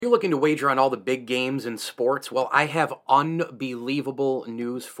You're looking to wager on all the big games in sports? Well, I have unbelievable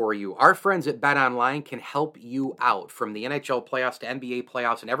news for you. Our friends at BetOnline can help you out from the NHL playoffs to NBA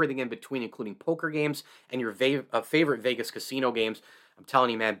playoffs and everything in between, including poker games and your favorite Vegas casino games. I'm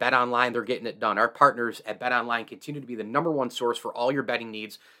telling you, man, BetOnline, they're getting it done. Our partners at BetOnline continue to be the number one source for all your betting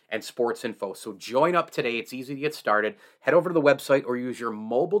needs and sports info. So join up today. It's easy to get started. Head over to the website or use your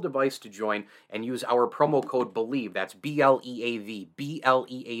mobile device to join and use our promo code BELIEVE, that's BLEAV,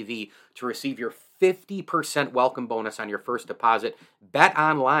 BLEAV, to receive your 50% welcome bonus on your first deposit. Bet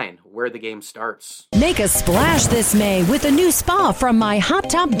online, where the game starts. Make a splash this May with a new spa from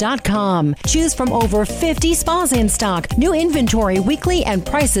myhottub.com. Choose from over 50 spas in stock, new inventory weekly, and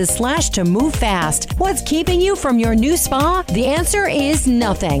prices slashed to move fast. What's keeping you from your new spa? The answer is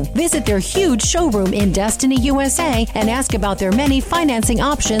nothing. Visit their huge showroom in Destiny, USA, and ask about their many financing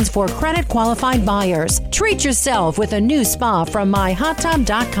options for credit-qualified buyers. Treat yourself with a new spa from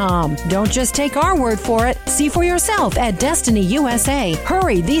myhottub.com. Don't just take our word for it. See for yourself at Destiny USA.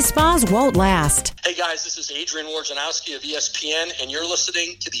 Hurry, these spas won't last. Hey guys, this is Adrian Wojnarowski of ESPN, and you're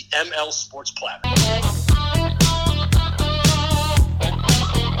listening to the ML Sports Platter.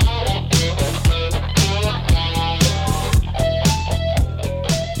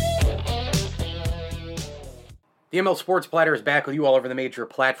 The ML Sports Platter is back with you all over the major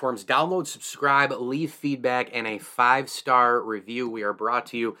platforms. Download, subscribe, leave feedback, and a 5-star review. We are brought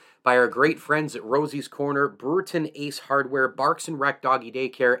to you by our great friends at Rosie's Corner, Brewerton Ace Hardware, Barks and Rec Doggy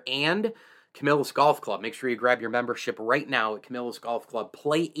Daycare, and Camillus Golf Club. Make sure you grab your membership right now at Camillus Golf Club.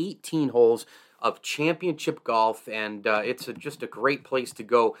 Play 18 holes of championship golf, and it's just a great place to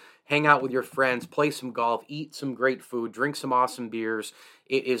go. Hang out with your friends, play some golf, eat some great food, drink some awesome beers.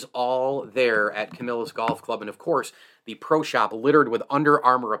 It is all there at Camillus Golf Club. And, of course, the pro shop littered with Under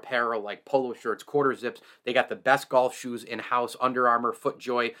Armour apparel like polo shirts, quarter zips. They got the best golf shoes in-house, Under Armour,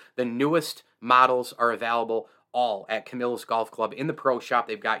 FootJoy. The newest models are available all at Camillus Golf Club. In the pro shop,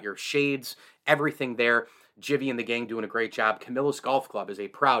 they've got your shades, everything there. Jivy and the gang doing a great job. Camillus Golf Club is a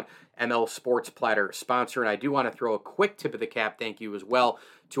proud ML Sports Platter sponsor, and I do want to throw a quick tip of the cap thank you as well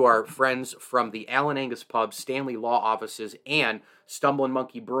to our friends from the Allen Angus Pub, Stanley Law Offices, and Stumbling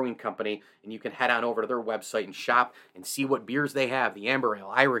Monkey Brewing Company. And you can head on over to their website and shop and see what beers they have. The Amber Ale,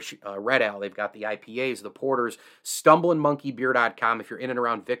 Irish Red Ale, they've got the IPAs, the Porters, StumblingMonkeyBeer.com. If you're in and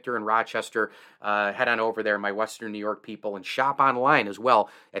around Victor and Rochester, head on over there, my Western New York people, and shop online as well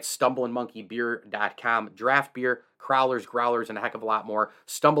at StumblingMonkeyBeer.com. Draft beer, crowlers, growlers, and a heck of a lot more.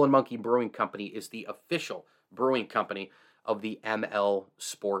 Stumbling Monkey Brewing Company is the official brewing company of the ML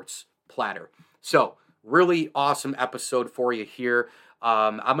Sports Platter. So, really awesome episode for you here.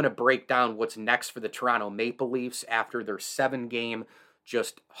 I'm going to break down what's next for the Toronto Maple Leafs after their 7-game,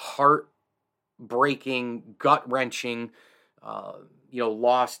 just heart-breaking, gut-wrenching,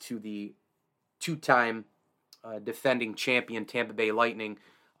 loss to the 2-time defending champion Tampa Bay Lightning.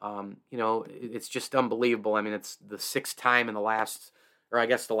 It's just unbelievable. I mean, it's the 6th time in the last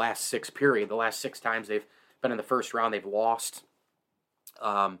 6 period. The last 6 times they've been in the first round, they've lost.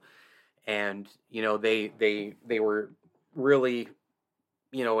 They were really,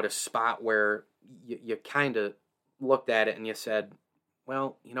 at a spot where you kind of looked at it and you said,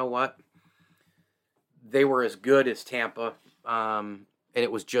 well, you know what? They were as good as Tampa, and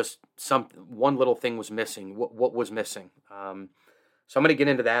it was just one little thing was missing. What was missing? So I'm going to get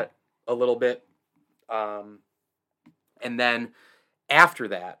into that a little bit. And then after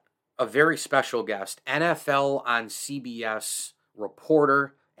that, a very special guest, NFL on CBS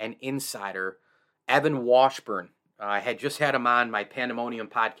reporter and insider, Evan Washburn. I had just had him on my Pandemonium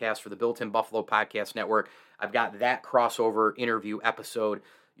podcast for the Built-In Buffalo Podcast Network. I've got that crossover interview episode.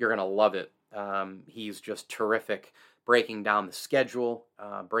 You're going to love it. He's just terrific, breaking down the schedule,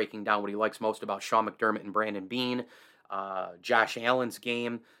 breaking down what he likes most about Sean McDermott and Brandon Beane, Josh Allen's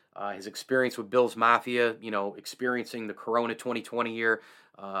game, his experience with Bills Mafia, experiencing the Corona 2020 year,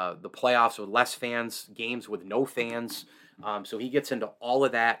 the playoffs with less fans, games with no fans. So he gets into all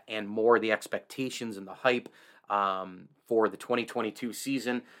of that and more, the expectations and the hype for the 2022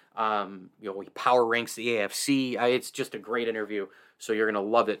 season. He power ranks the AFC. It's just a great interview, so you're going to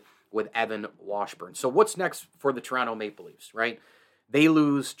love it with Evan Washburn. So what's next for the Toronto Maple Leafs, right? They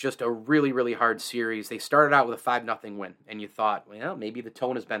lose just a really, really hard series. They started out with a 5-0 win, and you thought, well, maybe the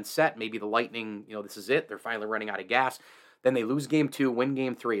tone has been set. Maybe the Lightning, this is it. They're finally running out of gas. Then they lose game 2, win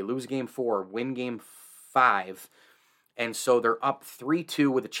game 3, lose game 4, win game 5. And so they're up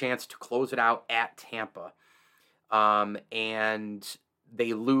 3-2 with a chance to close it out at Tampa. And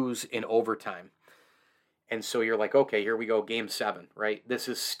they lose in overtime. And so you're like, okay, here we go, game 7, right? This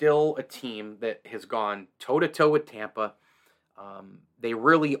is still a team that has gone toe-to-toe with Tampa. They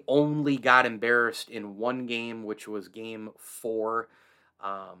really only got embarrassed in one game, which was game 4.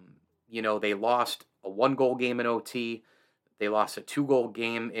 They lost a 1-goal game in OT. They lost a 2-goal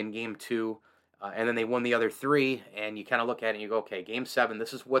game in game 2. And then they won the other 3. And you kind of look at it and you go, okay, game 7,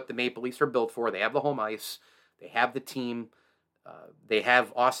 this is what the Maple Leafs are built for. They have the home ice. They have the team. They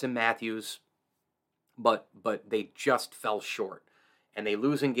have Austin Matthews. But they just fell short. And they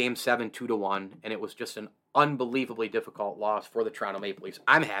lose in game 7, 2-1. And it was just an unbelievably difficult loss for the Toronto Maple Leafs.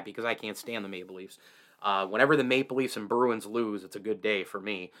 I'm happy because I can't stand the Maple Leafs. Whenever the Maple Leafs and Bruins lose, it's a good day for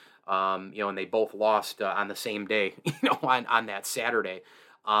me. And they both lost on the same day, on that Saturday.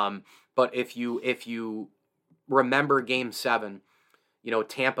 But if you remember game 7,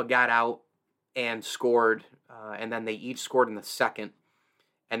 Tampa got out and scored, and then they each scored in the second.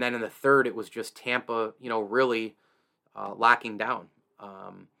 And then in the third, it was just Tampa, really locking down.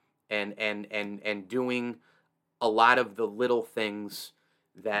 And doing a lot of the little things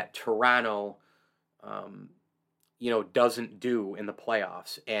that Toronto, doesn't do in the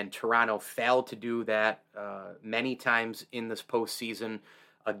playoffs. And Toronto failed to do that many times in this postseason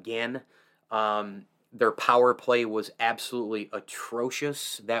again. Their power play was absolutely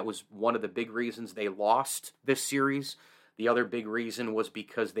atrocious. That was one of the big reasons they lost this series. The other big reason was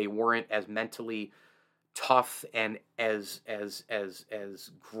because they weren't as mentally tough and as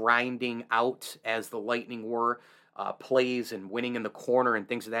grinding out as the Lightning were, plays and winning in the corner and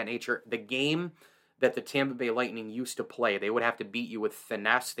things of that nature. The game that the Tampa Bay Lightning used to play, they would have to beat you with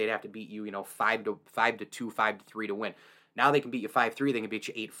finesse. They'd have to beat you, 5-2, 5-3 to win. Now they can beat you 5-3. They can beat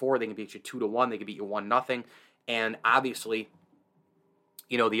you 8-4. They can beat you 2-1. They can beat you 1-0. And obviously,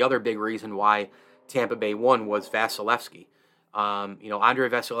 the other big reason why Tampa Bay won was Vasilevsky. Andrei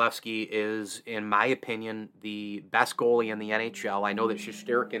Vasilevsky is, in my opinion, the best goalie in the NHL. I know that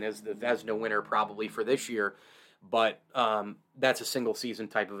Shesterkin is the Vezina winner probably for this year, but that's a single season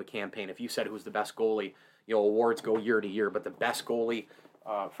type of a campaign. If you said who's the best goalie, awards go year to year, but the best goalie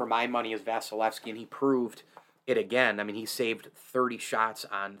for my money is Vasilevsky, and he proved it again. I mean, he saved 30 shots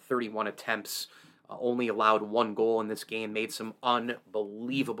on 31 attempts, only allowed 1 goal in this game, made some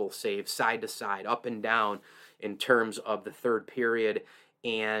unbelievable saves side to side, up and down, in terms of the third period.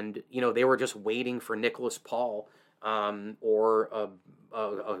 And, they were just waiting for Nicholas Paul or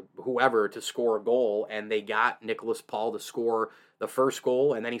whoever to score a goal, and they got Nicholas Paul to score the first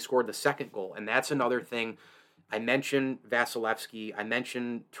goal, and then he scored the second goal. And that's another thing. I mentioned Vasilevsky. I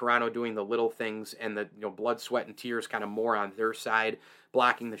mentioned Toronto doing the little things and the blood, sweat, and tears kind of more on their side,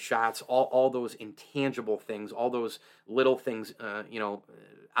 blocking the shots, all those intangible things, all those little things,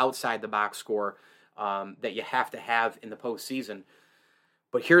 outside the box score that you have to have in the postseason.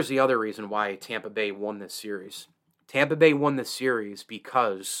 But here's the other reason why Tampa Bay won this series. Tampa Bay won this series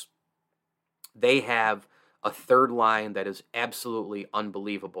because they have a third line that is absolutely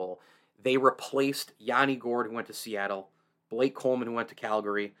unbelievable. They replaced Yanni Gourde, who went to Seattle, Blake Coleman, who went to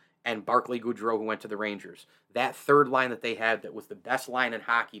Calgary, and Barclay Goodrow, who went to the Rangers. That third line that they had that was the best line in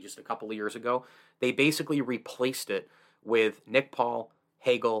hockey just a couple of years ago, they basically replaced it with Nick Paul,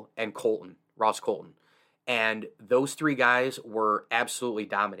 Hagel, and Ross Colton. And those 3 guys were absolutely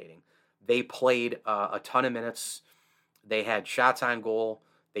dominating. They played a ton of minutes. They had shots on goal.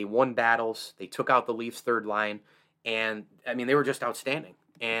 They won battles. They took out the Leafs' third line. And, they were just outstanding.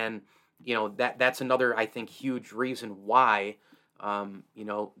 And, that's another, I think, huge reason why,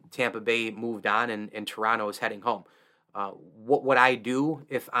 Tampa Bay moved on and Toronto is heading home. What would I do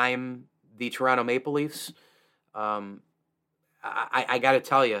if I'm the Toronto Maple Leafs? I got to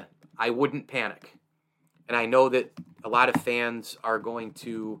tell you, I wouldn't panic. And I know that a lot of fans are going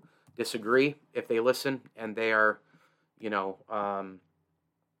to disagree if they listen, and they are, they're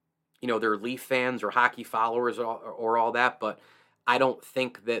Leaf fans or hockey followers or all that, but I don't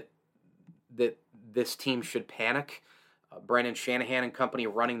think that this team should panic. Brendan Shanahan and company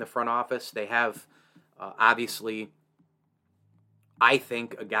running the front office. They have, obviously, I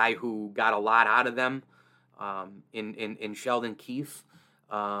think, a guy who got a lot out of them in Sheldon Keefe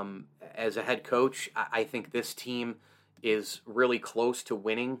as a head coach. I think this team is really close to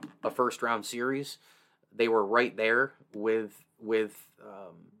winning a first-round series. They were right there with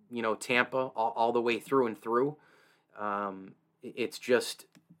Tampa all the way through and through. It's just,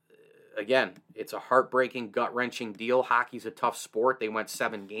 again, it's a heartbreaking, gut-wrenching deal. Hockey's a tough sport. They went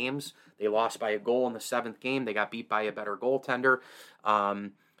 7 games. They lost by a goal in the 7th game. They got beat by a better goaltender.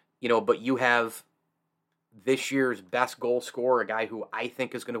 But you have this year's best goal scorer, a guy who I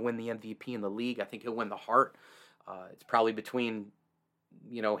think is going to win the MVP in the league. I think he'll win the Hart. It's probably between,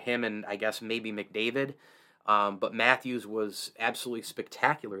 him and I guess maybe McDavid. But Matthews was absolutely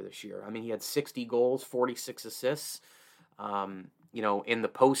spectacular this year. He had 60 goals, 46 assists. In the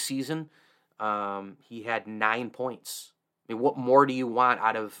postseason, he had 9 points. I mean, what more do you want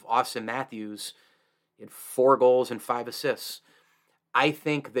out of Austin Matthews? He had 4 goals and 5 assists. I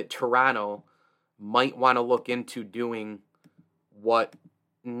think that Toronto might want to look into doing what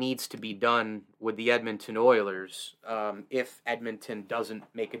needs to be done with the Edmonton Oilers. If Edmonton doesn't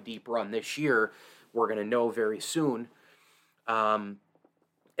make a deep run this year, we're going to know very soon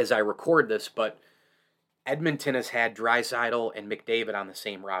as I record this, but Edmonton has had Draisaitl and McDavid on the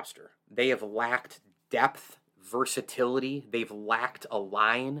same roster. They have lacked depth, versatility. They've lacked a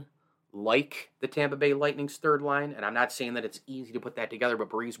line like the Tampa Bay Lightning's third line, and I'm not saying that it's easy to put that together, but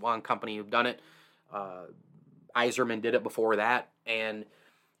Breezewell and company have done it. Yzerman did it before that, and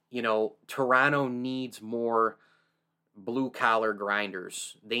Toronto needs more blue-collar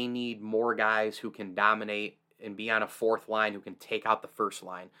grinders. They need more guys who can dominate and be on a fourth line, who can take out the first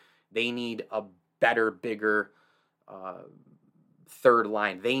line. They need a better, bigger third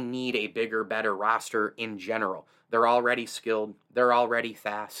line. They need a bigger, better roster in general. They're already skilled. They're already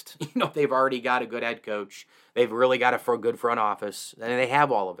fast. They've already got a good head coach. They've really got a good front office, and they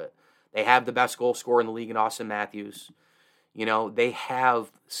have all of it. They have the best goal scorer in the league in Austin Matthews. They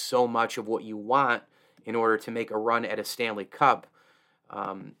have so much of what you want in order to make a run at a Stanley Cup.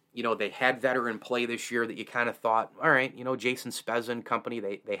 They had veteran play this year that you kind of thought, all right, Jason Spezza and company,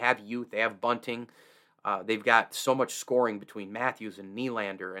 they have youth, they have Bunting. They've got so much scoring between Matthews and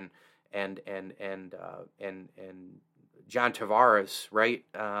Nylander and John Tavares, right?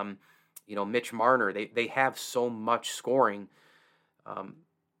 Mitch Marner. They have so much scoring,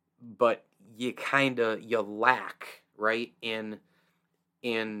 but you lack, right, in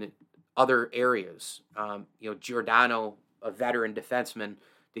other areas. Giordano, a veteran defenseman,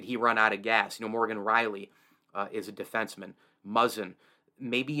 did he run out of gas? Morgan Riley is a defenseman. Muzzin.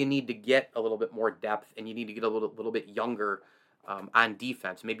 Maybe you need to get a little bit more depth, and you need to get a little bit younger on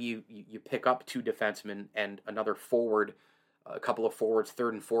defense. Maybe you pick up 2 defensemen and another forward, a couple of forwards,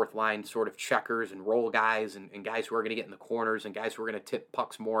 third and fourth line sort of checkers and roll guys and guys who are going to get in the corners and guys who are going to tip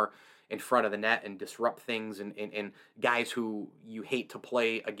pucks more in front of the net and disrupt things and guys who you hate to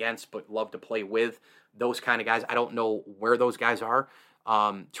play against but love to play with. Those kind of guys. I don't know where those guys are.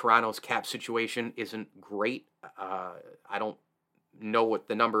 Toronto's cap situation isn't great. I don't know what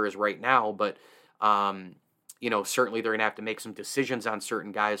the number is right now, but certainly they're going to have to make some decisions on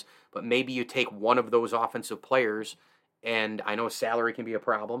certain guys, but maybe you take one of those offensive players, and I know salary can be a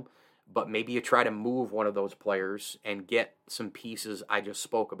problem, but maybe you try to move one of those players and get some pieces I just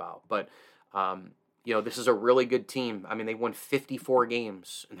spoke about. But, this is a really good team. I mean, they won 54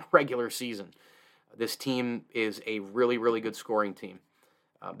 games in the regular season. This team is a really, really good scoring team.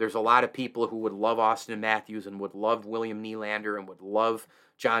 There's a lot of people who would love Austin Matthews and would love William Nylander and would love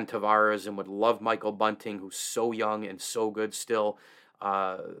John Tavares and would love Michael Bunting, who's so young and so good still.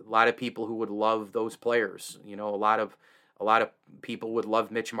 A lot of people who would love those players. A lot of people would love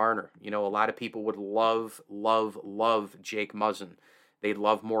Mitch Marner. A lot of people would love Jake Muzzin. They'd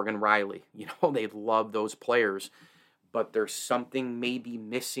love Morgan Riley. They'd love those players. But there's something maybe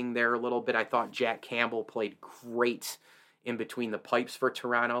missing there a little bit. I thought Jack Campbell played great in between the pipes for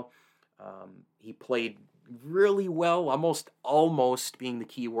Toronto. He played really well, almost being the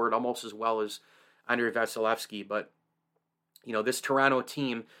key word, almost as well as Andrei Vasilevsky. But, this Toronto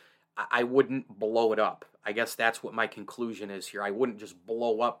team, I wouldn't blow it up. I guess that's what my conclusion is here. I wouldn't just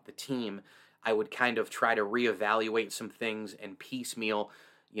blow up the team. I would kind of try to reevaluate some things and piecemeal,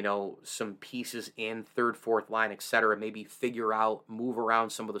 some pieces in third, fourth line, etc. Maybe move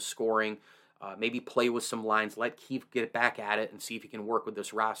around some of the scoring. Maybe play with some lines, let Keefe get back at it and see if he can work with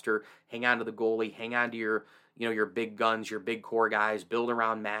this roster. Hang on to the goalie, hang on to your big guns, your big core guys, build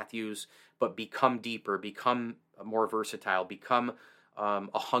around Matthews, but become deeper, become more versatile, become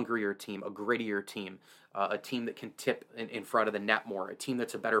a hungrier team, a grittier team, a team that can tip in front of the net more, a team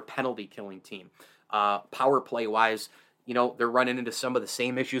that's a better penalty-killing team. Power play-wise, they're running into some of the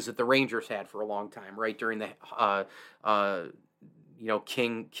same issues that the Rangers had for a long time, right, during the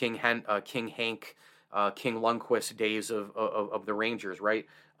King Hank, King Lundqvist days of the Rangers, right?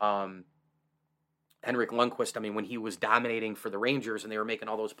 Henrik Lundqvist, I mean, when he was dominating for the Rangers and they were making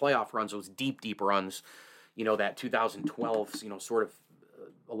all those playoff runs, those deep runs, that 2012, sort of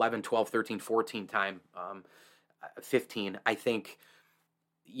 11, 12, 13, 14 time, 15, I think,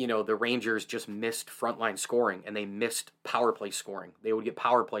 the Rangers just missed frontline scoring and they missed power play scoring. They would get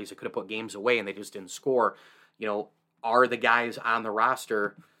power plays that could have put games away and they just didn't score. Are the guys on the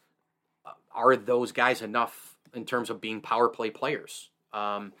roster, are those guys enough in terms of being power play players?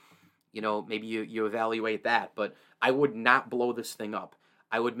 Maybe you evaluate that, but I would not blow this thing up.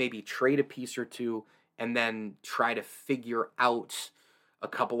 I would maybe trade a piece or two and then try to figure out a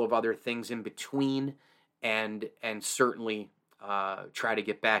couple of other things in between, and certainly try to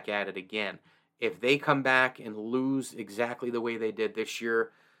get back at it again. If they come back and lose exactly the way they did this year,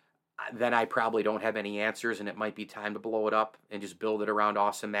 then I probably don't have any answers, and it might be time to blow it up and just build it around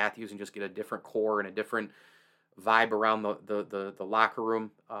Austin Matthews and just get a different core and a different vibe around the locker room.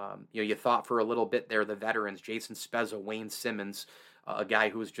 You thought for a little bit there, the veterans, Jason Spezza, Wayne Simmons, a guy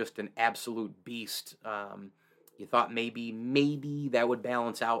who was just an absolute beast. You thought maybe that would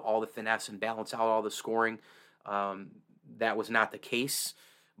balance out all the finesse and balance out all the scoring. That was not the case,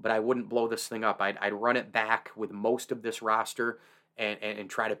 but I wouldn't blow this thing up. I'd run it back with most of this roster and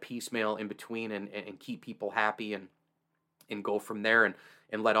try to piecemeal in between and keep people happy and go from there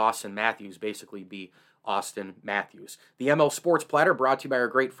and let Austin Matthews basically be Austin Matthews. The ML Sports Platter brought to you by our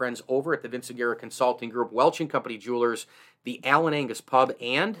great friends over at the Vince Aguirre Consulting Group, Welch & Company Jewelers, the Allen Angus Pub,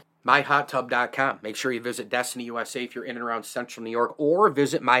 and MyHotTub.com. Make sure you visit Destiny USA if you're in and around Central New York, or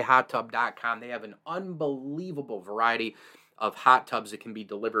visit MyHotTub.com. They have an unbelievable variety of hot tubs that can be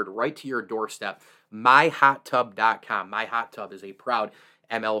delivered right to your doorstep. MyHotTub.com. My Hot Tub is a proud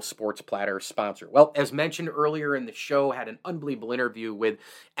ML Sports Platter sponsor. Well, as mentioned earlier in the show, had an unbelievable interview with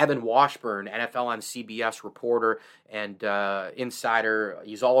Evan Washburn, NFL on CBS reporter and insider.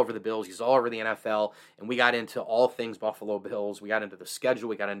 He's all over the Bills. He's all over the NFL. And we got into all things Buffalo Bills. We got into the schedule.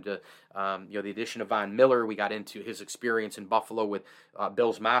 We got into the addition of Von Miller. We got into his experience in Buffalo with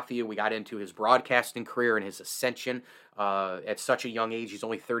Bills Mafia. We got into his broadcasting career and his ascension at such a young age. He's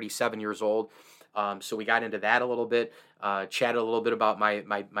only 37 years old. So we got into that a little bit, chatted a little bit about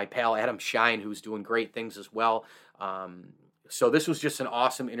my pal Adam Shine, who's doing great things as well. So this was just an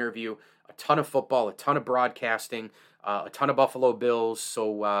awesome interview, a ton of football, a ton of broadcasting, a ton of Buffalo Bills.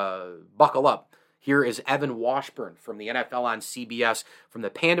 So buckle up. Here is Evan Washburn from the NFL on CBS from the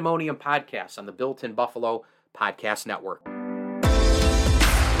Pandemonium Podcast on the Built in Buffalo Podcast Network.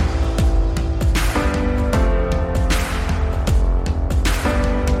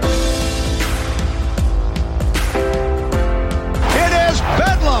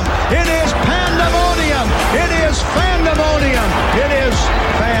 It is pandemonium. It is fandemonium. It is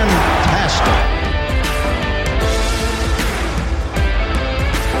fantastic.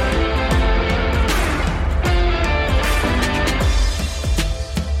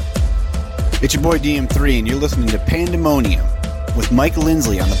 It's your boy DM3, and you're listening to Pandemonium with Mike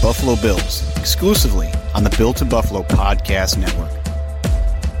Lindsley on the Buffalo Bills, exclusively on the Built in Buffalo Podcast Network.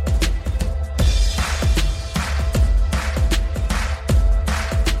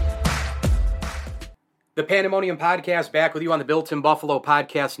 The Pandemonium Podcast back with you on the Built in Buffalo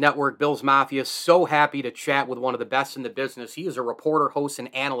Podcast Network. Bills Mafia, so happy to chat with one of the best in the business. He is a reporter, host,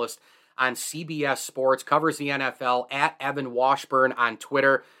 and analyst on CBS Sports, covers the NFL at Evan Washburn on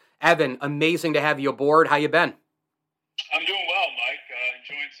Twitter. Evan, amazing to have you aboard. How you been? I'm doing well, Mike.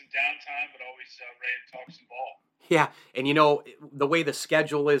 Enjoying some downtime, but always ready to talk some ball. Yeah, and the way the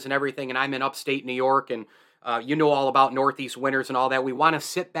schedule is and everything, and I'm in upstate New York, and all about Northeast winters and all that. We want to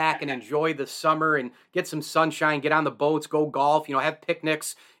sit back and enjoy the summer and get some sunshine, get on the boats, go golf, have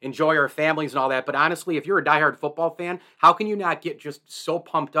picnics, enjoy our families and all that. But honestly, if you're a diehard football fan, how can you not get just so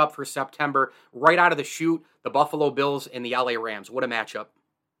pumped up for September right out of the chute, the Buffalo Bills and the LA Rams? What a matchup.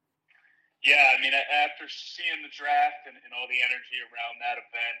 Yeah, after seeing the draft and all the energy around that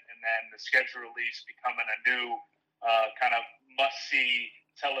event, and then the schedule release becoming a new kind of must-see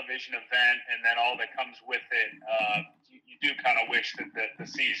television event, and then all that comes with it, you do kind of wish that the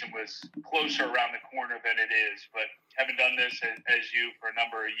season was closer around the corner than it is. But having done this as you for a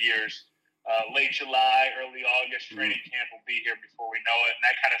number of years, late July, early August, training camp will be here before we know it, and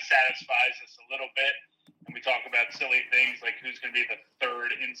that kind of satisfies us a little bit. And we talk about silly things like who's going to be the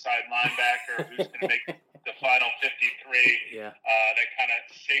third inside linebacker, who's going to make the final 53. Yeah. That kind of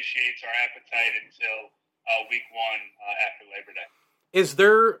satiates our appetite until week one after Labor Day. Is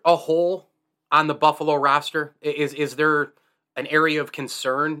there a hole on the Buffalo roster? Is there an area of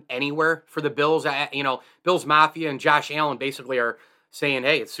concern anywhere for the Bills? Bills Mafia and Josh Allen basically are saying,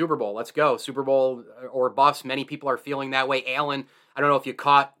 hey, it's Super Bowl. Let's go. Super Bowl or bust. Many people are feeling that way. Allen, I don't know if you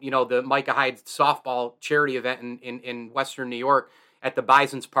caught, the Micah Hyde softball charity event in Western New York at the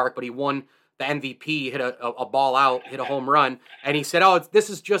Bison's Park, but he won the MVP, hit a ball out, hit a home run, and he said, this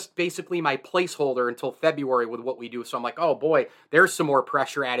is just basically my placeholder until February with what we do. So I'm like, oh boy, there's some more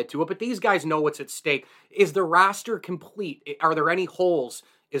pressure added to it, but these guys know what's at stake. Is the roster complete? Are there any holes?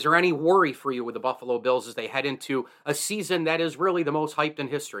 Is there any worry for you with the Buffalo Bills as they head into a season that is really the most hyped in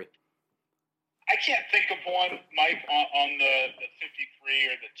history? I can't think of one, Mike, on the 53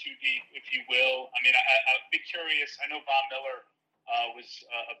 or the 2 deep, if you will. I'd be curious. I know Von Miller was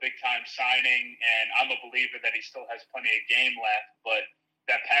a big-time signing, and I'm a believer that he still has plenty of game left, but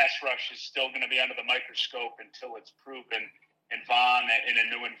that pass rush is still going to be under the microscope until it's proven. And Von, in a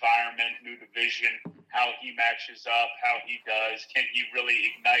new environment, new division, how he matches up, how he does, can he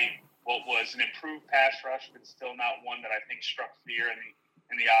really ignite what was an improved pass rush, but still not one that I think struck fear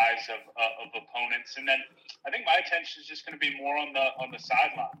in the eyes of opponents. And then I think my attention is just going to be more on the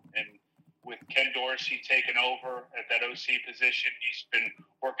sideline. And with Ken Dorsey taking over at that OC position, he's been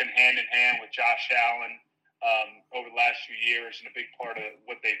working hand in hand with Josh Allen over the last few years, and a big part of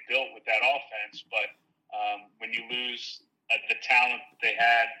what they built with that offense. But when you lose the talent that they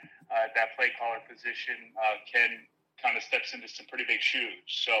had at that play caller position, Ken kind of steps into some pretty big shoes.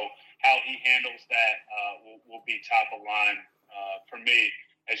 So how he handles that will be top of line for me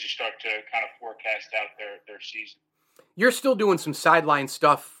as you start to kind of forecast out their season. You're still doing some sideline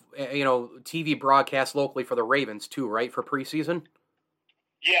stuff, TV broadcast locally for the Ravens too, right, for preseason?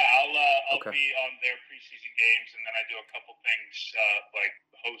 Yeah, I'll be on their preseason games, and then I do a couple things like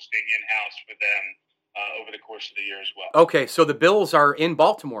hosting in-house for them over the course of the year as well. Okay, so the Bills are in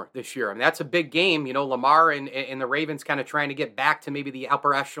Baltimore this year. I mean, that's a big game. Lamar and the Ravens kind of trying to get back to maybe the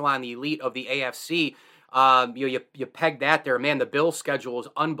upper echelon, the elite of the AFC. You peg that there. Man, the Bills' schedule is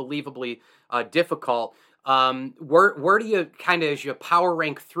unbelievably difficult. Where do you kind of, as you power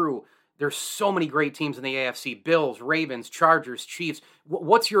rank through, there's so many great teams in the AFC, Bills, Ravens, Chargers, Chiefs.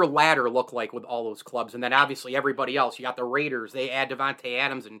 What's your ladder look like with all those clubs? And then obviously everybody else. You got the Raiders. They add Devontae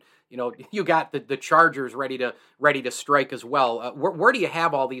Adams, and you got the Chargers ready to strike as well. Where do you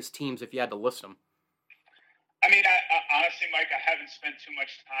have all these teams if you had to list them? I mean, I honestly, Mike, I haven't spent too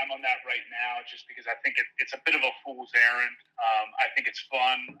much time on that right now just because I think it's a bit of a fool's errand. I think it's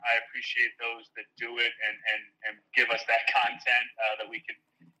fun. I appreciate those that do it and give us that content that we can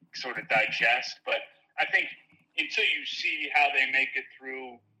sort of digest. But I think until you see how they make it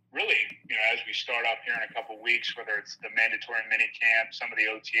through, really, as we start off here in a couple of weeks, whether it's the mandatory mini camp, some of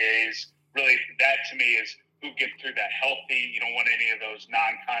the OTAs, really that to me is who gets through that healthy. You don't want any of those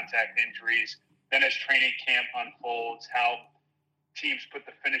non-contact injuries. Then as training camp unfolds, how teams put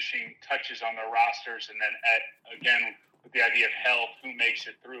the finishing touches on their rosters, and then again with the idea of health, who makes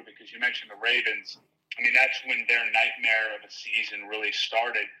it through? Because you mentioned the Ravens. I mean, that's when their nightmare of a season really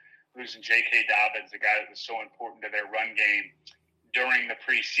started. Losing J.K. Dobbins, the guy that was so important to their run game during the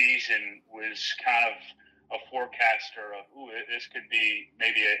preseason, was kind of a forecaster of, this could be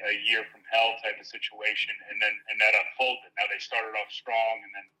maybe a year from hell type of situation, and that unfolded. Now they started off strong,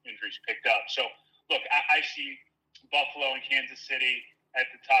 and then injuries picked up. So, look, I see Buffalo and Kansas City at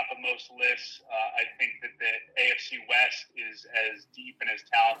the top of most lists. I think that the AFC West is as deep and as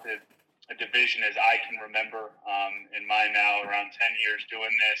talented a division as I can remember in my now around 10 years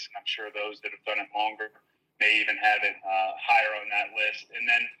doing this, and I'm sure those that have done it longer may even have it higher on that list. And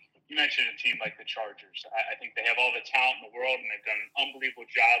then you mentioned a team like the Chargers. I think they have all the talent in the world, and they've done an unbelievable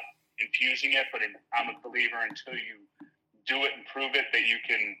job infusing it, but I'm a believer until you do it and prove it that you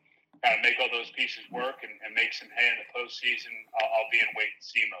can kind of make all those pieces work and make some hay in the postseason, I'll be in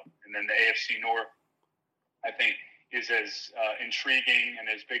wait-and-see mode. And then the AFC North, I think, is as intriguing and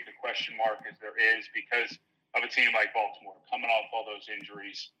as big the question mark as there is because of a team like Baltimore. Coming off all those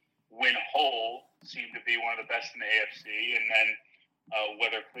injuries, win whole seem to be one of the best in the AFC. And then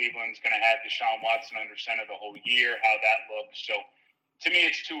whether Cleveland's going to have Deshaun Watson under center the whole year, how that looks. So to me,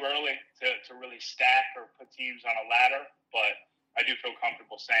 it's too early to really stack or put teams on a ladder. But I do feel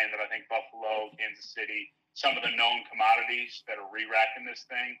comfortable saying that I think Buffalo, Kansas City, some of the known commodities that are re-racking this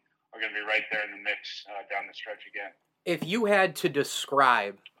thing are going to be right there in the mix down the stretch again. If you had to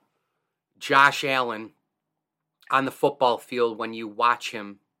describe Josh Allen on the football field when you watch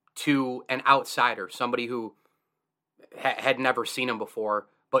him to an outsider, somebody who had never seen him before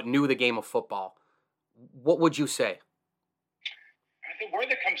but knew the game of football, what would you say? The word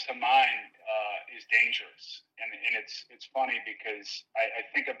that comes to mind is dangerous. And it's funny because I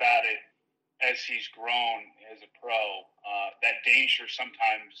think about it as he's grown as a pro, that danger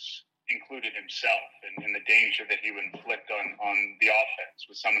sometimes included himself and the danger that he would inflict on the offense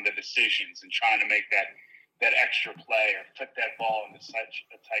with some of the decisions and trying to make that extra play or flip that ball into such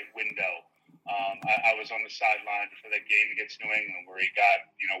a tight window. I was on the sideline for that game against New England where he got,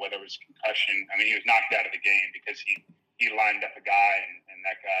 whether it was concussion, I mean, he was knocked out of the game because he lined up a guy and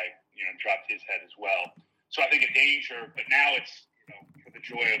that guy, dropped his head as well. So I think a danger, but now it's, for the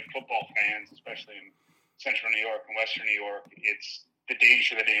joy of football fans, especially in Central New York and Western New York, it's the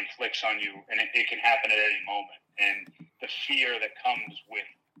danger that it inflicts on you, and it can happen at any moment. And the fear that comes with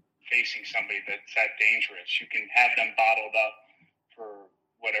facing somebody that's that dangerous. You can have them bottled up for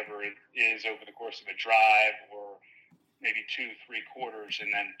whatever it is over the course of a drive or maybe 2-3 quarters,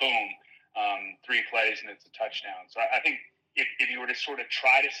 and then boom, 3 plays and it's a touchdown. So I think if you were to sort of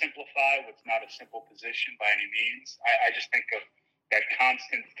try to simplify what's not a simple position by any means, I just think of that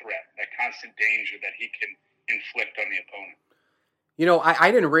constant threat, that constant danger that he can inflict on the opponent. You know,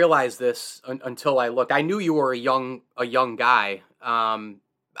 I didn't realize this until I looked. I knew you were a young guy.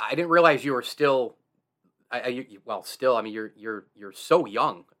 I didn't realize you were still. Still. I mean, you're so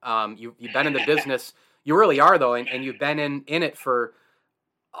young. You've been in the business. You really are, though, and you've been in it for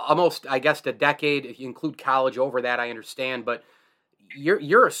almost, I guess, a decade. If you include college over that, I understand. But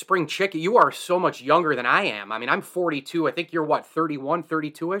you're a spring chicken. You are so much younger than I am. I mean, I'm 42. I think you're, 31,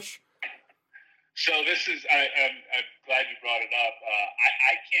 32-ish? So this is, I'm glad you brought it up.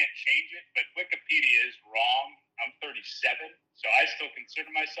 I can't change it, but Wikipedia is wrong. I'm 37, so I still consider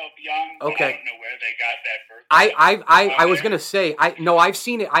myself young. Okay. I don't know where they got that birth. I was going to say, I've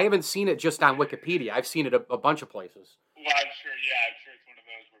seen it. I haven't seen it just on Wikipedia. I've seen it a bunch of places. Well, I'm sure it's one of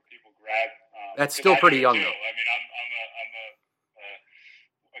those where people grab. That's still pretty young. I mean, I'm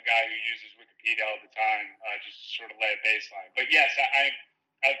a guy who uses Wikipedia all the time, just to sort of lay a baseline. But yes,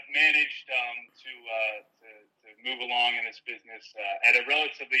 I've managed to move along in this business at a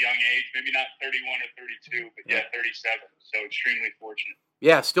relatively young age, maybe not 31 or 32, but 37. So extremely fortunate.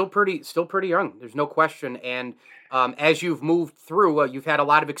 Yeah, still pretty young. There's no question. And as you've moved through, you've had a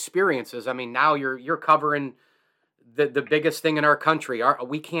lot of experiences. I mean, now you're covering the biggest thing in our country.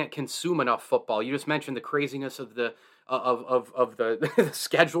 We can't consume enough football. You just mentioned the craziness of the the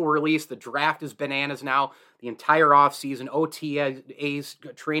schedule release. The draft is bananas now. The entire offseason,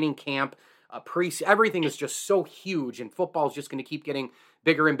 OTAs, training camp, everything is just so huge, and football is just going to keep getting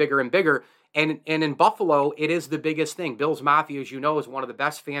bigger and bigger and bigger. And in Buffalo, it is the biggest thing. Bills Mafia, as you know, is one of the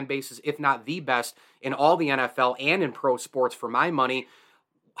best fan bases, if not the best, in all the NFL and in pro sports, for my money.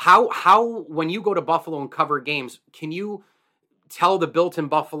 How when you go to Buffalo and cover games, can you tell the Built in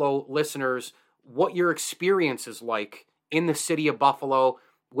Buffalo listeners what your experience is like in the city of Buffalo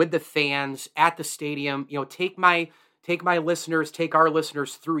with the fans at the stadium? You know, take our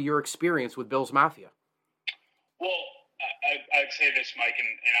listeners through your experience with Bills Mafia. Well, I'd say this, Mike, and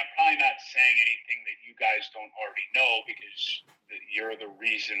I'm probably not saying anything that you guys don't already know because you're the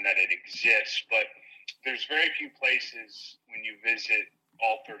reason that it exists, but there's very few places when you visit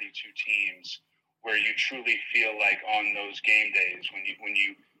all 32 teams where you truly feel like on those game days, when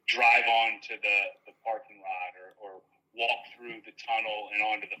you drive onto the parking lot or walk through the tunnel and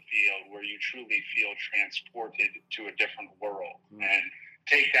onto the field, where you truly feel transported to a different world. And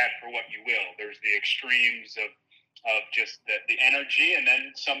take that for what you will. There's the extremes of just the energy, and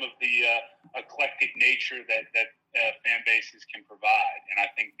then some of the eclectic nature that fan bases can provide. And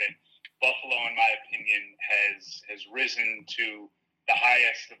I think that Buffalo, in my opinion, has risen to the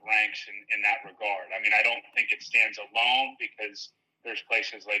highest of ranks in that regard. I mean, I don't think it stands alone because there's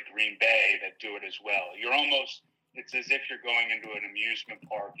places like Green Bay that do it as well. It's as if you're going into an amusement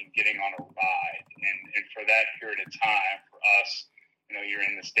park and getting on a ride. And for that period of time, for us, you know, you're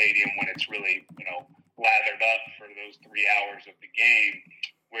in the stadium when it's really, you know, lathered up for those 3 hours of the game,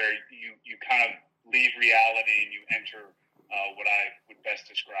 where you kind of leave reality and you enter what I would best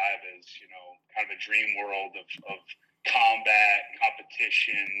describe as, you know, kind of a dream world of combat,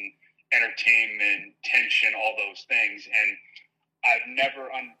 competition, entertainment, tension, all those things. And I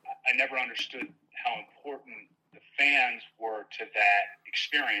never understood how important the fans were to that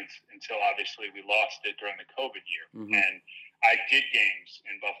experience until obviously we lost it during the COVID year. Mm-hmm. And I did games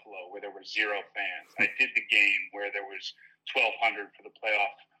in Buffalo where there were 0 fans. I did the game where there was 1,200 for the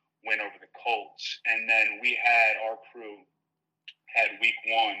playoff win over the Colts. And then our crew had week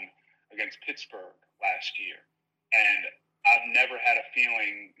 1 against Pittsburgh last year. And I've never had a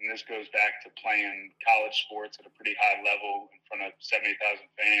feeling, and this goes back to playing college sports at a pretty high level in front of 70,000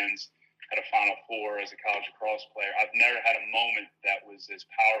 fans at a Final Four as a college lacrosse player. I've never had a moment that was as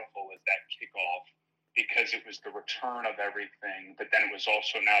powerful as that kickoff, because it was the return of everything, but then it was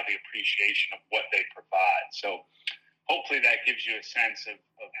also now the appreciation of what they provide. So hopefully that gives you a sense of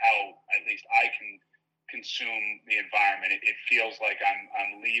how at least I can consume the environment. It feels like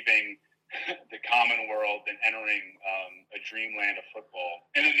I'm leaving the common world and entering a dreamland of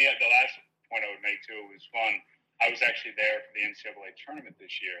football. And then the last point I would make too, it was fun. I was actually there for the NCAA tournament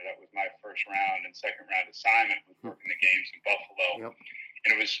this year. That was my first round and second round assignment with working the games in Buffalo. Yep. And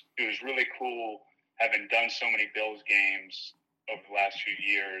it was really cool having done so many Bills games over the last few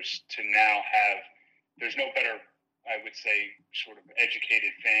years to now have, there's no better, I would say, sort of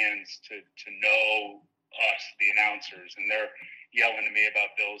educated fans to know us, the announcers, and yelling at me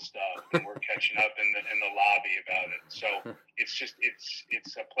about Bills stuff, and we're catching up in the lobby about it. So it's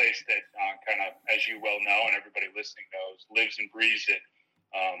a place that kind of, as you well know, and everybody listening knows, lives and breathes it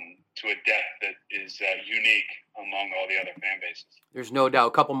to a depth that is unique among all the other fan bases. There's no doubt.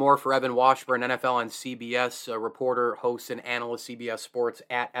 A couple more for Evan Washburn, NFL on CBS, reporter, host, and analyst, CBS Sports,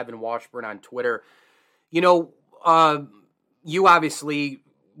 at Evan Washburn on Twitter. You know, you obviously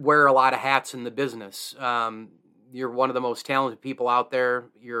wear a lot of hats in the business. You're one of the most talented people out there.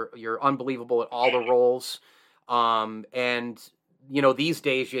 You're unbelievable at all the roles. And, you know, these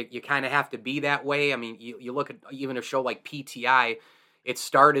days you kind of have to be that way. I mean, you look at even a show like PTI, it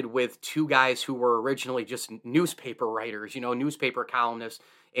started with two guys who were originally just newspaper writers, you know, newspaper columnists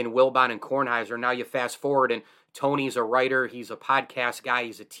in Wilbon and Kornheiser. Now you fast forward and Tony's a writer. He's a podcast guy.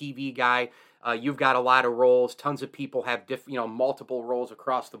 He's a TV guy. You've got a lot of roles. Tons of people have multiple roles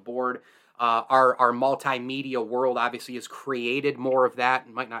across the board. Our multimedia world obviously has created more of that.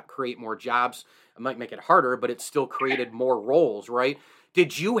 It might not create more jobs. It might make it harder, but it's still created more roles, right?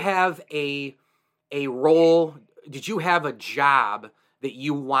 Did you have a role? Did you have a job that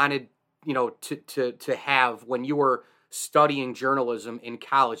you wanted, you know, to have when you were studying journalism in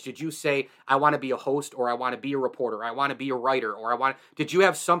college? Did you say, I want to be a host, or I want to be a reporter, I want to be a writer, or did you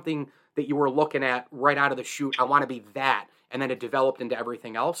have something that you were looking at right out of the chute? I want to be that, and then it developed into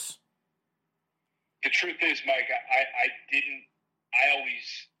everything else? The truth is, Mike, I always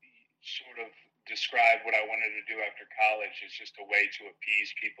sort of described what I wanted to do after college as just a way to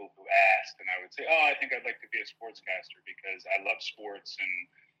appease people who asked. And I would say, I think I'd like to be a sportscaster because I love sports and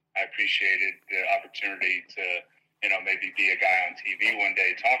I appreciated the opportunity to, you know, maybe be a guy on TV one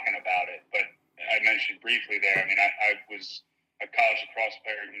day talking about it. But I mentioned briefly there, I mean, I was a college lacrosse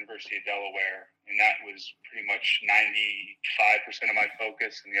player at the University of Delaware, and that was pretty much 95% of my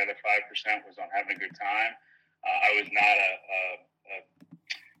focus, and the other 5% was on having a good time. I was not a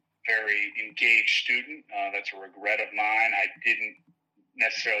very engaged student. That's a regret of mine. I didn't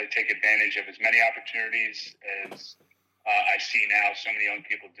necessarily take advantage of as many opportunities as I see now so many young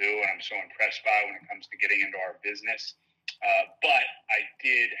people do, and I'm so impressed by when it comes to getting into our business. But I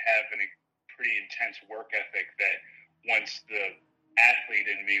did have a pretty intense work ethic that once the athlete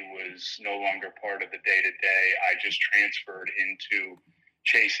in me was no longer part of the day-to-day, I just transferred into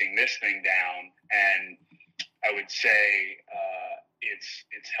chasing this thing down. And I would say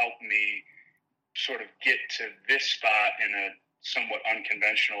it's helped me sort of get to this spot in a somewhat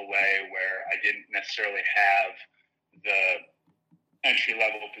unconventional way where I didn't necessarily have the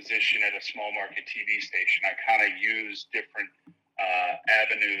entry-level position at a small market TV station. I kind of used different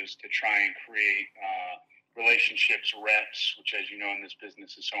avenues to try and create relationships, reps, which, as you know, in this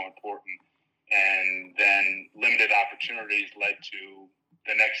business is so important. And then limited opportunities led to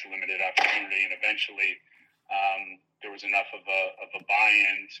the next limited opportunity. And eventually there was enough of a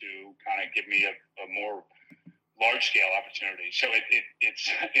buy-in to kind of give me a more large-scale opportunity. So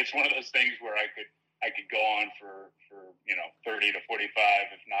it's one of those things where I could go on for 30 to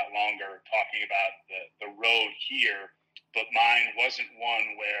 45, if not longer, talking about the road here. But mine wasn't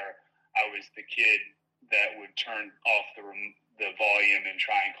one where I was the kid that would turn off the volume and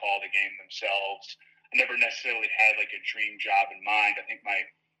try and call the game themselves. I never necessarily had like a dream job in mind. I think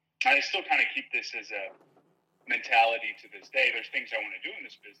I still kind of keep this as a mentality to this day. There's things I want to do in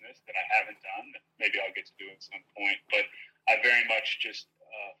this business that I haven't done that maybe I'll get to do at some point. But I very much just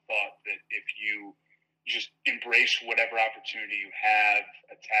thought that if you just embrace whatever opportunity you have,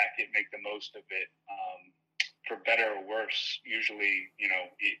 attack it, make the most of it, for better or worse, usually,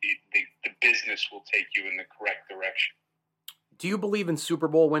 the business will take you in the correct direction. Do you believe in Super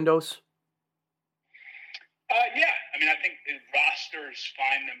Bowl windows? Yeah. I mean, I think rosters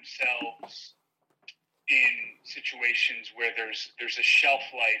find themselves in situations where there's a shelf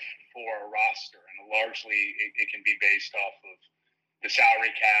life for a roster, and largely it can be based off of the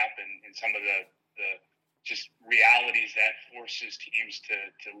salary cap and some of the just realities that forces teams to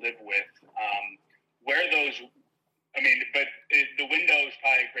live with. The window is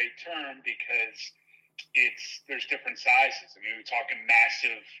probably a great term because there's different sizes. I mean, we're talking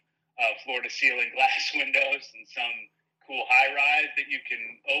massive floor-to-ceiling glass windows and some cool high-rise that you can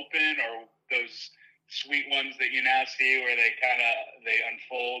open, or those sweet ones that you now see where they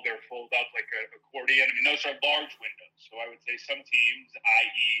unfold or fold up like an accordion. I mean, those are large windows. So I would say some teams,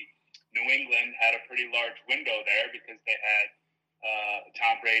 i.e. New England, had a pretty large window there because they had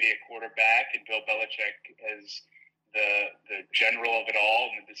Tom Brady at quarterback and Bill Belichick as the general of it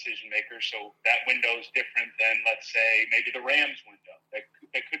all and the decision maker. So that window is different than, let's say, maybe the Rams window.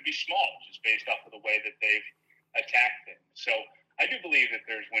 That could be small, just based off of the way that they've attacked things. So I do believe that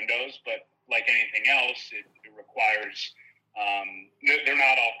there's windows, but like anything else, it requires they're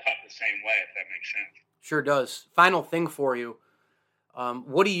not all cut the same way, if that makes sense. Sure does. Final thing for you.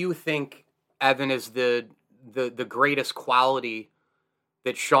 What do you think, Evan, is the greatest quality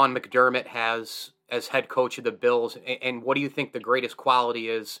that Sean McDermott has as head coach of the Bills? And what do you think the greatest quality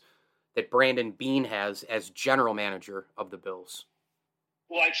is that Brandon Beane has as general manager of the Bills?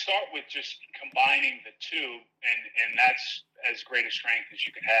 Well, I'd start with just combining the two, and that's as great a strength as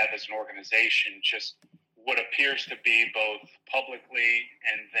you can have as an organization, just what appears to be both publicly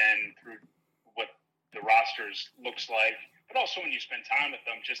and then through what the rosters looks like, but also when you spend time with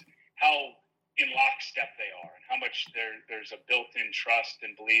them, just how in lockstep they are and how much there's a built-in trust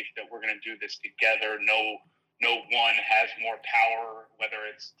and belief that we're going to do this together. No one has more power, whether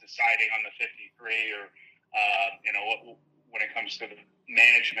it's deciding on the 53 or, when it comes to the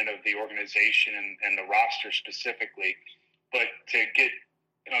management of the organization and the roster specifically. But to get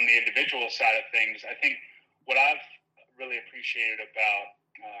on the individual side of things, I think what I've really appreciated about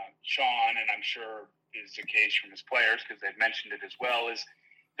Sean, and I'm sure is the case from his players because they've mentioned it as well, is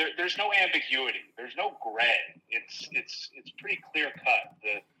there's no ambiguity. There's no gray. It's pretty clear cut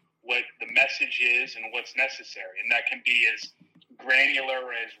what the message is and what's necessary, and that can be as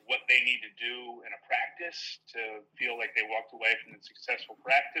granular as what they need to do in a practice to feel like they walked away from a successful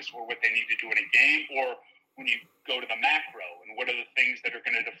practice, or what they need to do in a game, or when you go to the macro and what are the things that are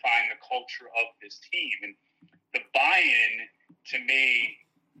going to define the culture of this team. And the buy-in to me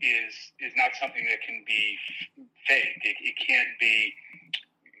is not something that can be fake. It can't be.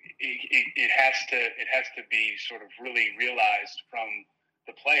 It has to be sort of really realized from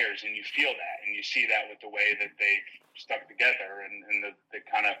the players, and you feel that, and you see that with the way that they've stuck together and the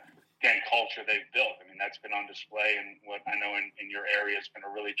kind of, again, culture they've built. I mean, that's been on display, and what I know in your area has been a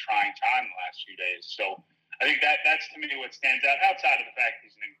really trying time the last few days. So I think that's to me what stands out, outside of the fact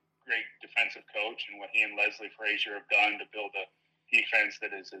he's a great defensive coach and what he and Leslie Frazier have done to build a defense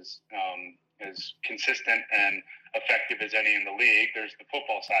that is as consistent and effective as any in the league. There's the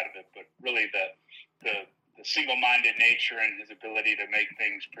football side of it, but really the single-minded nature and his ability to make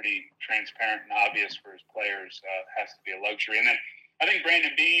things pretty transparent and obvious for his players has to be a luxury. And then I think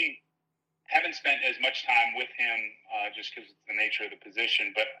Brandon Beane, haven't spent as much time with him just because it's the nature of the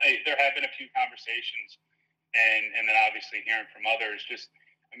position, but there have been a few conversations, and then obviously hearing from others, just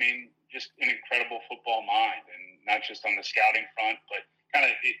an incredible football mind, and not just on the scouting front, but kind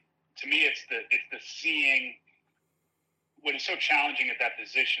of, to me, it's the seeing what is so challenging at that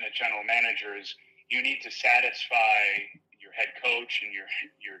position at general manager is you need to satisfy your head coach and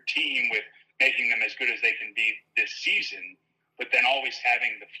your team with making them as good as they can be this season, but then always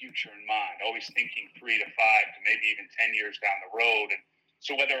having the future in mind, always thinking 3 to 5 to maybe even 10 years down the road. And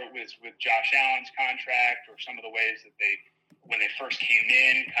so whether it was with Josh Allen's contract or some of the ways that they, when they first came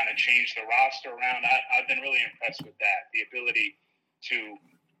in, kind of changed the roster around, I've been really impressed with that, the ability to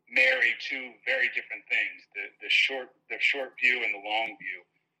marry two very different things, the short view and the long view.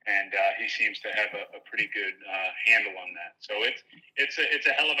 And he seems to have a pretty good handle on that. So it's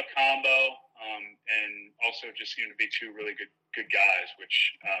a hell of a combo, and also just seem to be two really good guys,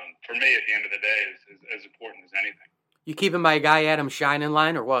 which for me at the end of the day is as important as anything. You keeping my guy Adam Shine in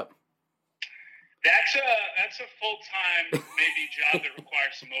line or what? That's a full-time maybe job that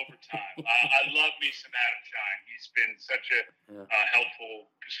requires some overtime. I love me some Adam Shine. He's been such a helpful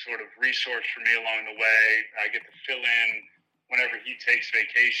sort of resource for me along the way. I get to fill in whenever he takes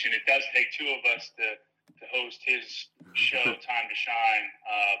vacation. It does take two of us to host his show, Time to Shine,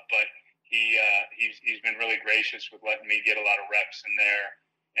 but he's been really gracious with letting me get a lot of reps in there.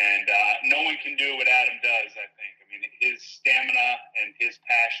 And no one can do what Adam does, I think. I mean, his stamina and his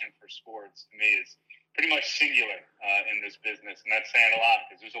passion for sports, to me, is pretty much singular in this business. And that's saying a lot,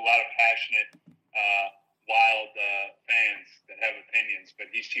 because there's a lot of passionate, wild fans that have opinions,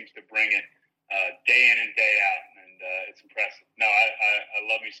 but he seems to bring it day in and day out, and it's impressive. No, I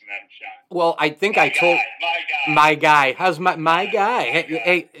love me some Adam Shine. Well, I think my guy. How's my guy?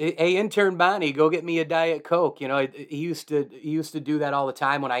 Hey, intern Bonnie, go get me a Diet Coke. You know, he used to do that all the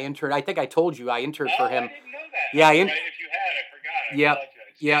time when I interned. I think I told you I interned for him. I didn't know that. Yeah, if you had, I forgot.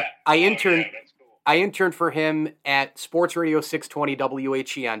 Yeah. I interned for him at Sports Radio 620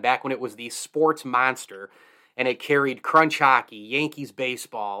 WHEN back when it was the Sports Monster. And it carried Crunch Hockey, Yankees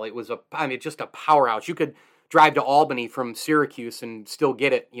baseball. It was just a powerhouse. You could drive to Albany from Syracuse and still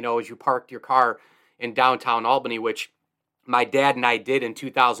get it, as you parked your car in downtown Albany, which my dad and I did in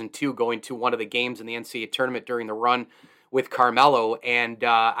 2002, going to one of the games in the NCAA tournament during the run with Carmelo. And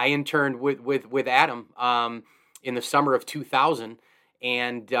I interned with Adam in the summer of 2000.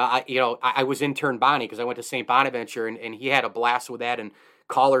 And, I was intern Bonnie because I went to St. Bonaventure, and he had a blast with that. And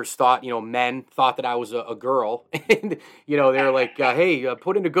callers thought, men thought that I was a girl. And, they were like, hey,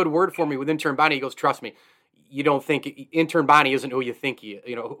 put in a good word for me with intern Bonnie. He goes, trust me, you don't think intern Bonnie isn't who you think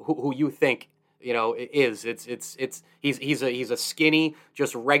who you think, is. He's a skinny,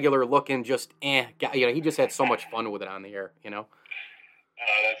 just regular looking, just guy. He just had so much fun with it on the air,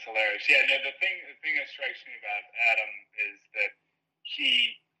 Oh, that's hilarious. Yeah, no, the thing that strikes me about Adam is that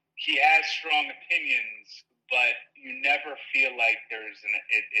he has strong opinions, but you never feel like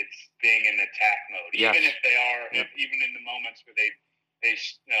it's being in attack mode. Yes. Even if they are, even in the moments where they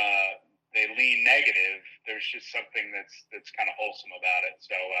lean negative, there's just something that's kind of wholesome about it.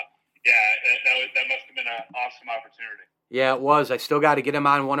 So that must have been an awesome opportunity. Yeah, it was. I still got to get him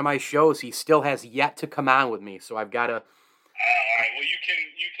on one of my shows. He still has yet to come on with me, so I've got to. All right. Well, you can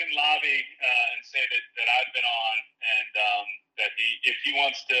lobby and say that I've been on, and that if he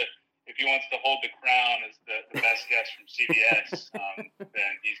wants to hold the crown as the best guest from CBS,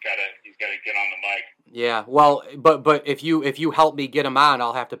 then he's got to get on the mic. Yeah. Well, but if you help me get him on,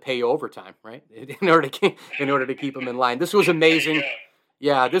 I'll have to pay you overtime, right? In order to keep him in line. This was amazing.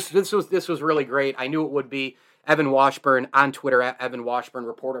 Yeah. This was really great. I knew it would be. Evan Washburn on Twitter at Evan Washburn,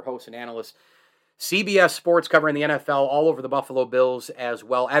 reporter, host, and analyst. CBS Sports covering the NFL all over the Buffalo Bills as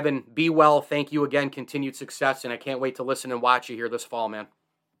well. Evan, be well. Thank you again. Continued success, and I can't wait to listen and watch you here this fall, man.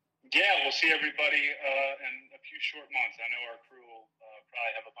 Yeah, we'll see everybody in a few short months. I know our crew will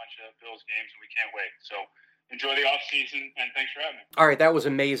probably have a bunch of Bills games, and we can't wait. So enjoy the offseason, and thanks for having me. All right, that was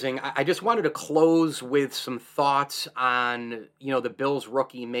amazing. I just wanted to close with some thoughts on, the Bills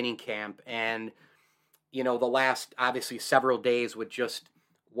rookie minicamp and, the last, obviously, several days with just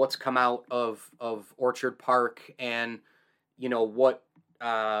what's come out of Orchard Park and, what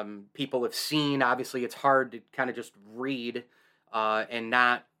people have seen. Obviously, it's hard to kind of just read and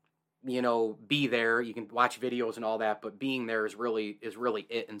not, be there. You can watch videos and all that, but being there is really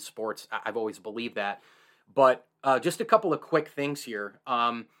it in sports. I've always believed that. But just a couple of quick things here.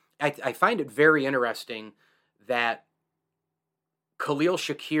 I find it very interesting that Khalil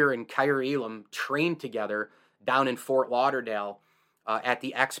Shakir and Kaiir Elam trained together down in Fort Lauderdale at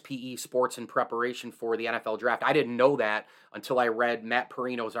the XPE Sports in preparation for the NFL Draft. I didn't know that until I read Matt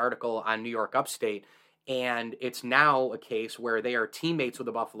Perino's article on New York Upstate, and it's now a case where they are teammates with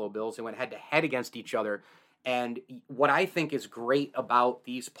the Buffalo Bills. They went head-to-head against each other, and what I think is great about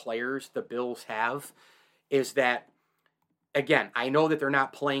these players the Bills have is that, again, I know that they're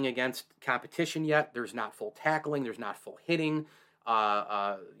not playing against competition yet. There's not full tackling. There's not full hitting.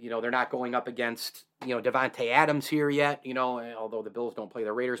 They're not going up against, Devontae Adams here yet, although the Bills don't play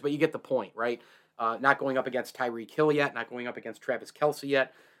the Raiders, but you get the point, right? Not going up against Tyreek Hill yet, not going up against Travis Kelce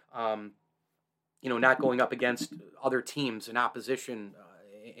yet, not going up against other teams in opposition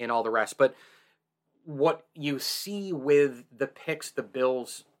and all the rest. But what you see with the picks the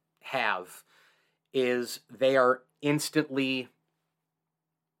Bills have is they are instantly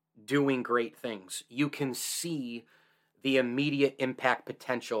doing great things. You can see the immediate impact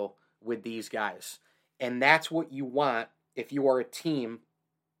potential with these guys. And that's what you want if you are a team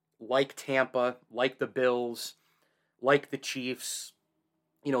like Tampa, like the Bills, like the Chiefs,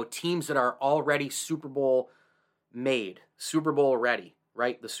 teams that are already Super Bowl made, Super Bowl ready,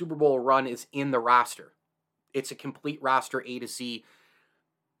 right? The Super Bowl run is in the roster. It's a complete roster A to Z.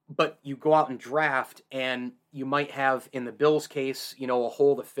 But you go out and draft, and you might have, in the Bills' case, a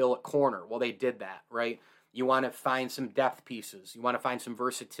hole to fill at corner. Well, they did that, right? You want to find some depth pieces. You want to find some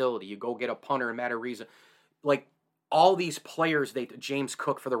versatility. You go get a punter and Matt Ariza. Like, all these players, James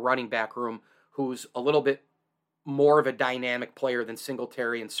Cook for the running back room, who's a little bit more of a dynamic player than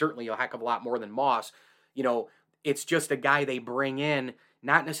Singletary and certainly a heck of a lot more than Moss. It's just a guy they bring in,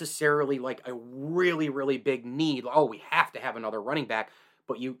 not necessarily like a really, really big need. Oh, we have to have another running back.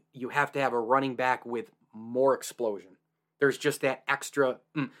 But you have to have a running back with more explosion. There's just that extra,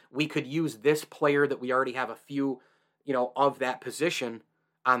 we could use this player that we already have a few, of that position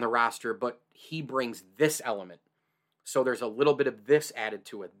on the roster, but he brings this element. So there's a little bit of this added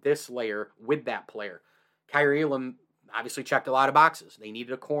to it, this layer with that player. Kaiir Elam obviously checked a lot of boxes. They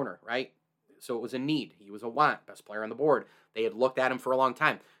needed a corner, right? So it was a need. He was a want, best player on the board. They had looked at him for a long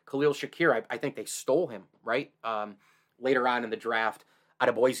time. Khalil Shakir, I think they stole him, right? Later on in the draft out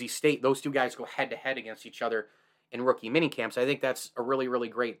of Boise State. Those two guys go head-to-head against each other in rookie minicamps. I think that's a really, really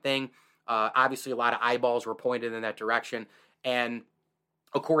great thing. Obviously, a lot of eyeballs were pointed in that direction. And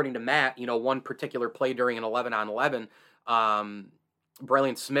according to Matt, one particular play during an 11-on-11,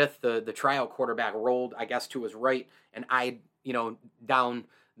 Braylon Smith, the tryout quarterback, rolled, I guess, to his right and eyed, down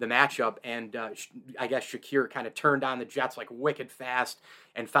the matchup. And I guess Shakir kind of turned on the Jets like wicked fast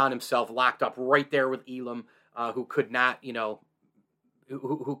and found himself locked up right there with Elam, who could not,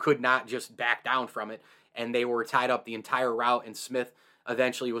 who could not just back down from it, and they were tied up the entire route, and Smith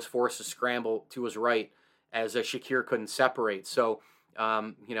eventually was forced to scramble to his right as Shakir couldn't separate. So,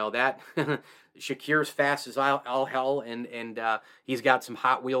 that Shakir's fast as all hell, and he's got some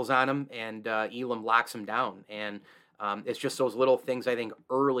Hot Wheels on him, and Elam locks him down. And it's just those little things, I think,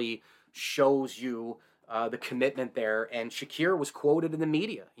 early shows you the commitment there. And Shakir was quoted in the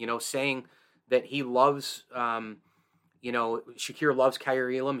media, saying that he loves, Shakir loves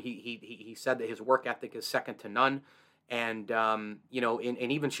Kaiir Elam. He said that his work ethic is second to none. And, and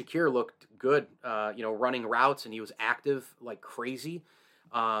even Shakir looked good, running routes, and he was active like crazy.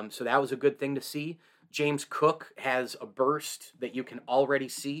 So that was a good thing to see. James Cook has a burst that you can already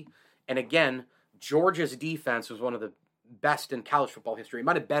see. And again, Georgia's defense was one of the best in college football history. It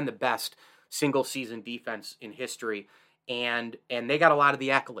might have been the best single-season defense in history. And they got a lot of the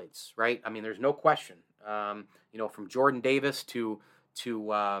accolades, right? I mean, there's no question. From Jordan Davis to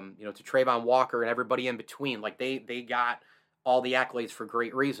Trayvon Walker and everybody in between. Like, they got all the accolades for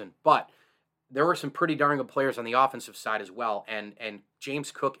great reason. But there were some pretty darn good players on the offensive side as well, and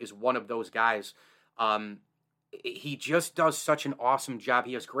James Cook is one of those guys. He just does such an awesome job.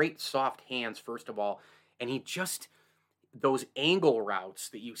 He has great soft hands, first of all, and those angle routes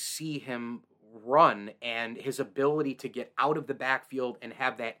that you see him run, and his ability to get out of the backfield and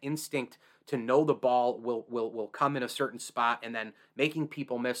have that instinct to know the ball will come in a certain spot, and then making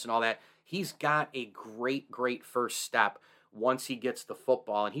people miss and all that. He's got a great first step once he gets the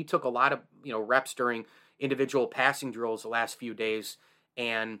football. And he took a lot of, reps during individual passing drills the last few days.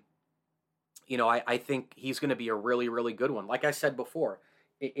 And, I think he's going to be a really, really good one. Like I said before,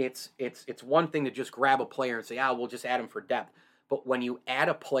 it's one thing to just grab a player and say, we'll just add him for depth. But when you add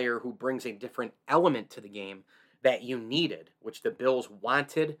a player who brings a different element to the game that you needed, which the Bills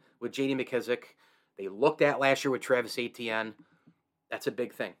wanted with J.D. McKissick, they looked at last year with Travis Etienne, that's a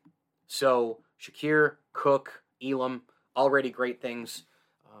big thing. So Shakir, Cook, Elam, already great things,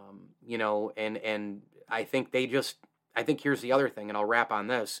 and I think I think here's the other thing, and I'll wrap on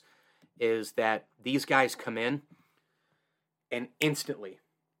this, is that these guys come in and instantly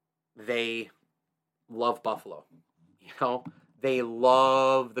they love Buffalo. They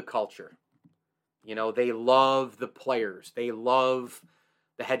love the culture. They love the players. They love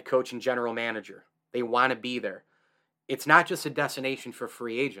the head coach and general manager. They want to be there. It's not just a destination for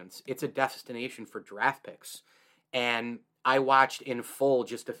free agents. It's a destination for draft picks. And I watched in full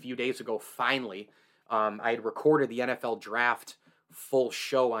just a few days ago, finally. I had recorded the NFL draft full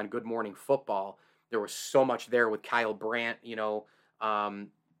show on Good Morning Football. There was so much there with Kyle Brandt,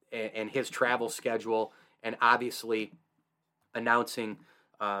 and his travel schedule, and obviously announcing,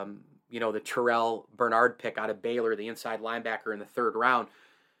 the Terrell Bernard pick out of Baylor, the inside linebacker in the third round.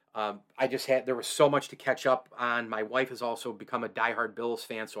 There was so much to catch up on. My wife has also become a diehard Bills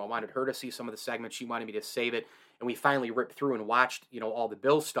fan, so I wanted her to see some of the segments. She wanted me to save it, and we finally ripped through and watched, all the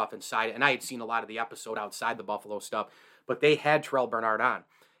Bills stuff inside it. And I had seen a lot of the episode outside the Buffalo stuff, but they had Terrell Bernard on,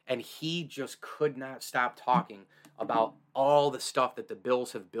 and he just could not stop talking about all the stuff that the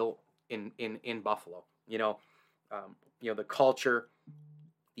Bills have built in Buffalo. The culture,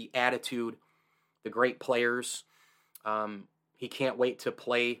 the attitude, the great players. He can't wait to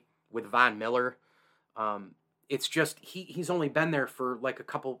play with Von Miller. It's just he's only been there for like a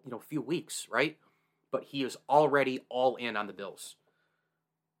couple, few weeks, right? But he is already all in on the Bills.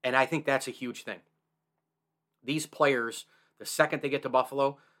 And I think that's a huge thing. These players, the second they get to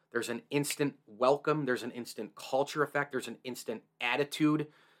Buffalo, there's an instant welcome, there's an instant culture effect, there's an instant attitude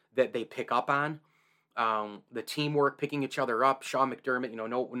that they pick up on. The teamwork, picking each other up. Sean McDermott,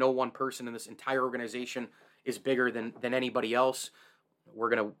 no one person in this entire organization is bigger than anybody else. We're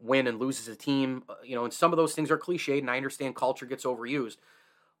going to win and lose as a team. And some of those things are cliched, and I understand culture gets overused.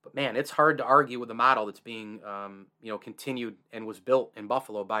 But, man, it's hard to argue with the model that's being, continued and was built in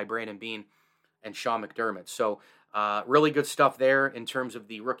Buffalo by Brandon Beane and Sean McDermott. So, really good stuff there in terms of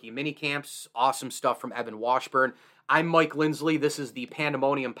the rookie mini camps. Awesome stuff from Evan Washburn. I'm Mike Lindsley. This is the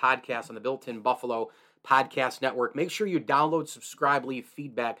Pandemonium Podcast on the Built-In Buffalo Podcast Network. Make sure you download, subscribe, leave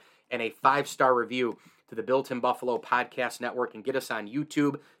feedback, and a 5-star review to the Built-In Buffalo Podcast Network, and get us on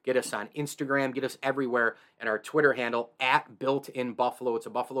YouTube, get us on Instagram, get us everywhere, and our Twitter handle @BuiltInBuffalo. It's a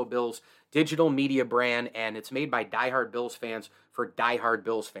Buffalo Bills digital media brand, and it's made by diehard Bills fans for diehard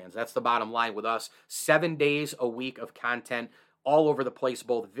Bills fans. That's the bottom line with us. 7 days a week of content all over the place,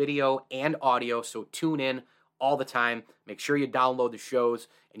 both video and audio, so tune in all the time. Make sure you download the shows,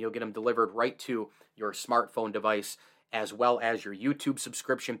 and you'll get them delivered right to your smartphone device, as well as your YouTube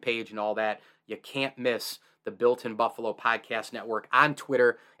subscription page and all that. You can't miss the Built-In Buffalo Podcast Network on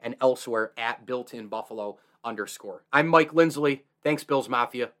Twitter and elsewhere @BuiltInBuffalo_. I'm Mike Lindsley. Thanks, Bills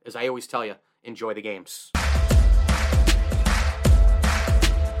Mafia. As I always tell you, enjoy the games.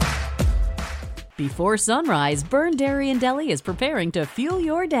 Before sunrise, Burn Dairy and Deli is preparing to fuel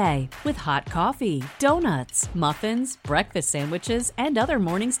your day with hot coffee, donuts, muffins, breakfast sandwiches, and other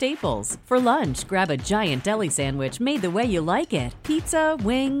morning staples. For lunch, grab a giant deli sandwich made the way you like it. Pizza,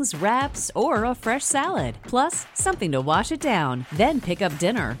 wings, wraps, or a fresh salad. Plus, something to wash it down. Then pick up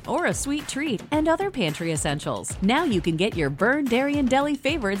dinner or a sweet treat and other pantry essentials. Now you can get your Burn Dairy and Deli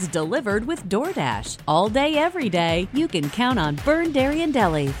favorites delivered with DoorDash. All day, every day, you can count on Burn Dairy and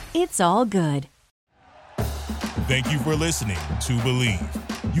Deli. It's all good. Thank you for listening to Believe.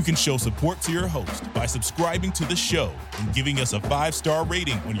 You can show support to your host by subscribing to the show and giving us a 5-star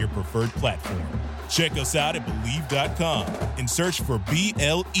rating on your preferred platform. Check us out at Believe.com and search for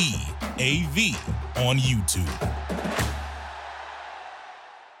BLEAV on YouTube.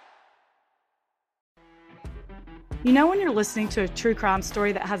 You know when you're listening to a true crime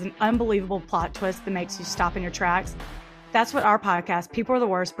story that has an unbelievable plot twist that makes you stop in your tracks? That's what our podcast, People Are the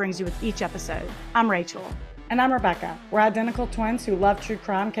Worst, brings you with each episode. I'm Rachel. And I'm Rebecca. We're identical twins who love true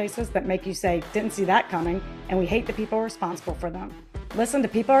crime cases that make you say, didn't see that coming, and we hate the people responsible for them. Listen to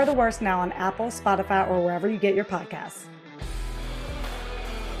People Are the Worst now on Apple, Spotify, or wherever you get your podcasts.